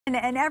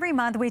And every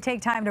month we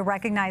take time to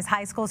recognize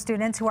high school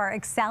students who are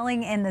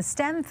excelling in the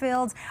STEM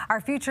fields.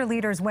 Our Future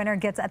Leaders winner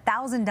gets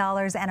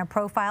 $1,000 and a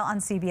profile on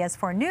CBS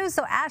 4 News.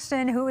 So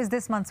Ashton, who is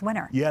this month's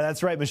winner? Yeah,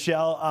 that's right,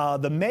 Michelle.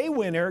 The May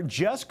winner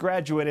just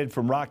graduated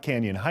from Rock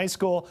Canyon High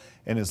School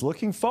and is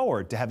looking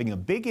forward to having a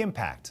big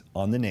impact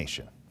on the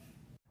nation.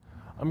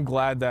 I'm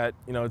glad that,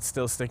 it's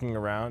still sticking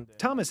around.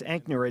 Thomas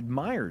Ankner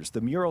admires the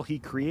mural he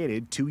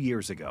created 2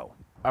 years ago.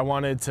 I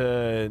wanted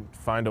to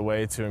find a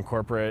way to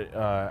incorporate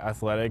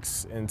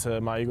athletics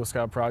into my Eagle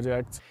Scout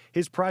project.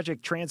 His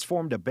project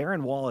transformed a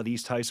barren wall at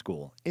East High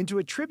School into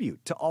a tribute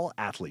to all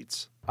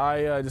athletes.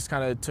 I just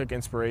kind of took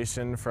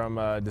inspiration from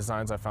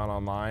designs I found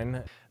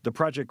online. The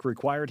project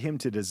required him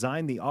to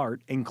design the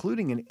art,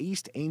 including an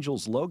East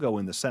Angels logo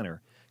in the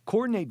center,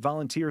 coordinate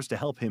volunteers to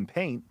help him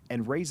paint,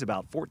 and raise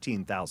about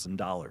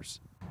 $14,000.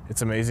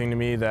 It's amazing to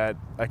me that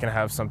I can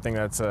have something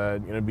that's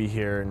going to be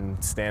here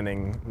and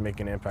standing,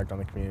 making an impact on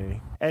the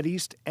community. At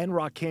East and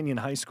Rock Canyon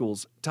High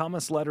Schools,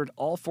 Thomas lettered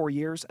all 4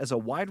 years as a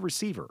wide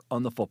receiver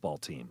on the football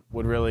team.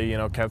 What really,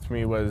 kept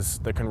me was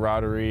the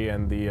camaraderie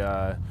and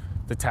the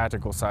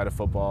tactical side of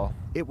football.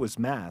 It was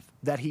math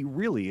that he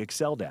really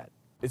excelled at.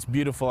 It's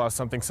beautiful how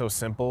something so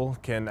simple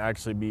can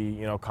actually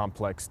be,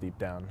 complex deep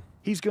down.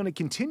 He's going to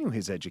continue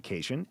his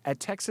education at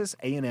Texas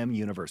A&M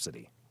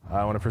University.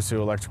 I want to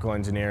pursue electrical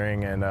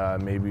engineering and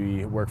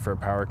maybe work for a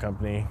power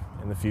company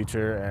in the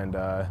future and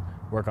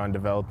work on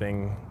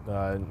developing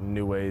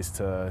new ways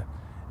to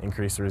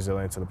increase the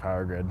resilience of the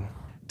power grid.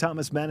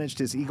 Thomas managed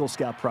his Eagle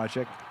Scout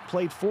project,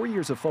 played 4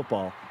 years of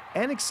football,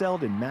 and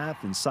excelled in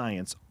math and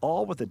science,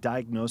 all with a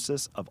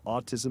diagnosis of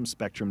autism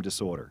spectrum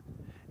disorder.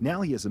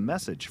 Now he has a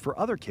message for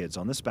other kids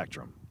on the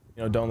spectrum.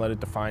 Don't let it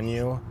define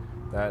you,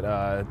 that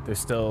there's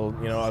still,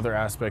 other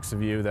aspects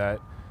of you that,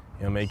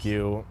 make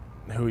you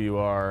who you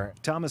are.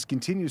 Thomas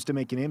continues to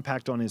make an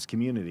impact on his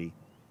community.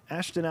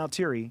 Ashton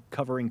Altieri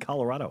covering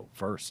Colorado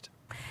First.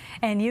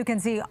 And you can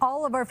see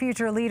all of our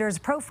Future Leaders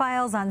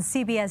profiles on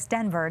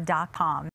CBSDenver.com.